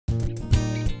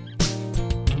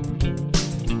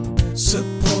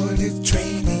active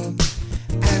training,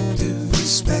 active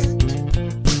respect.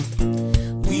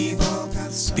 We've all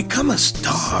got some. Become a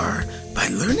star by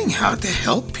learning how to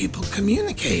help people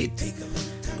communicate.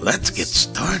 Let's get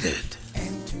started.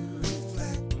 And to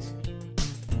reflect.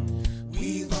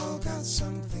 We've all got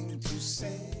something to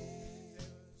say.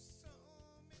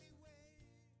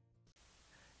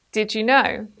 Did you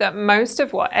know that most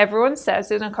of what everyone says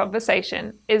in a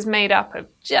conversation is made up of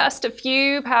just a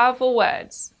few powerful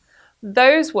words?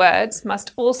 Those words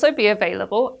must also be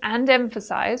available and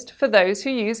emphasized for those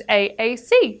who use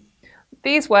AAC.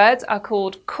 These words are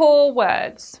called core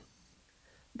words.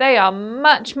 They are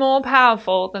much more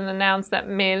powerful than the nouns that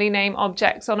merely name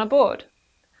objects on a board.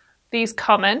 These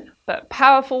common but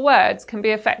powerful words can be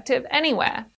effective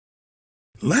anywhere.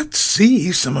 Let's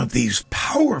see some of these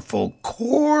powerful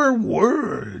core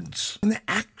words in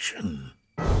action.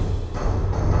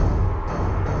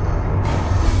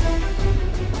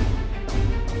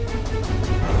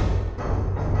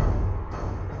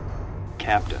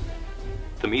 Captain,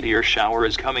 the meteor shower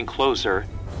is coming closer.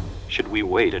 Should we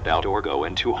wait it out or go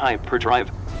into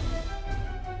hyperdrive?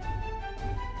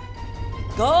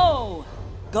 Go!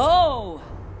 Go!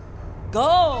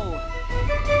 Go!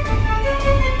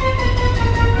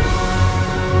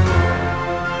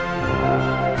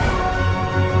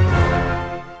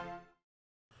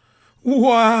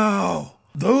 Wow!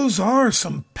 Those are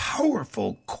some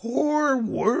powerful core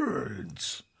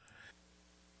words.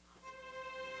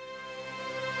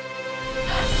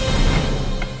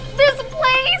 This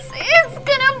place is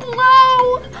gonna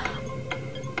blow!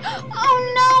 Oh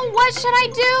no, what should I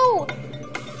do?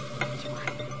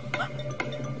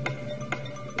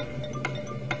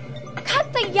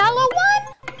 Cut the yellow one?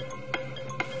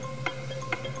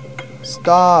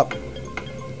 Stop.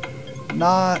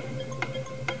 Not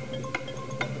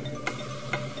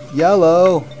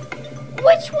yellow.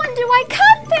 Which one do I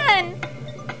cut then?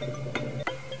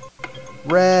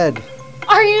 Red.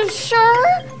 Are you sure?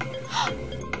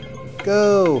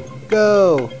 Go,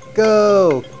 go,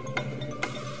 go.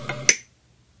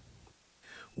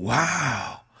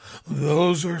 Wow!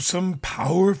 Those are some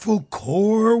powerful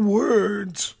core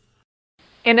words.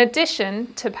 In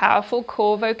addition to powerful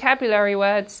core vocabulary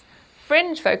words,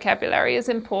 fringe vocabulary is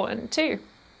important too.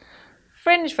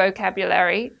 Fringe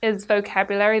vocabulary is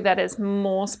vocabulary that is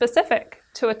more specific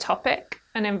to a topic,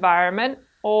 an environment,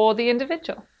 or the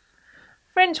individual.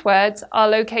 Fringe words are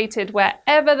located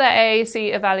wherever the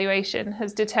AAC evaluation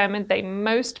has determined they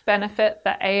most benefit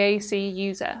the AAC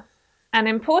user. An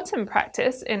important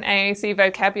practice in AAC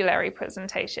vocabulary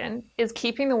presentation is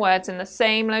keeping the words in the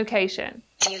same location.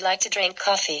 Do you like to drink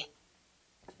coffee?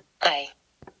 I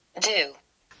do.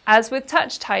 As with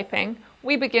touch typing,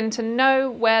 we begin to know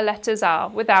where letters are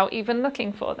without even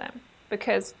looking for them,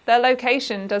 because their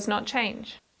location does not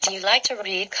change. Do you like to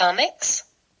read comics?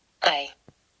 I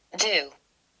do.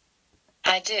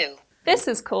 I do. This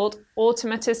is called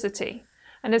automaticity,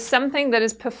 and is something that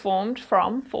is performed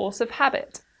from force of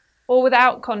habit, or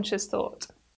without conscious thought.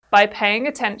 By paying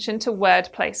attention to word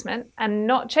placement and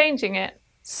not changing it,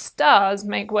 stars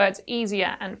make words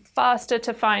easier and faster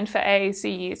to find for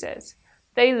AAC users.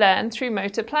 They learn through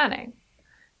motor planning.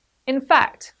 In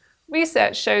fact,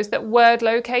 research shows that word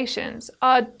locations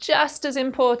are just as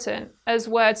important as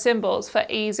word symbols for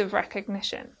ease of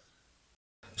recognition.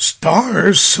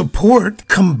 Stars support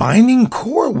combining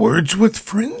core words with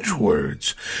fringe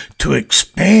words to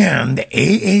expand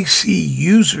AAC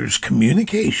users'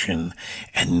 communication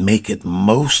and make it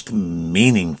most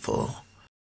meaningful.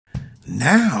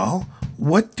 Now,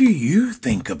 what do you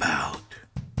think about?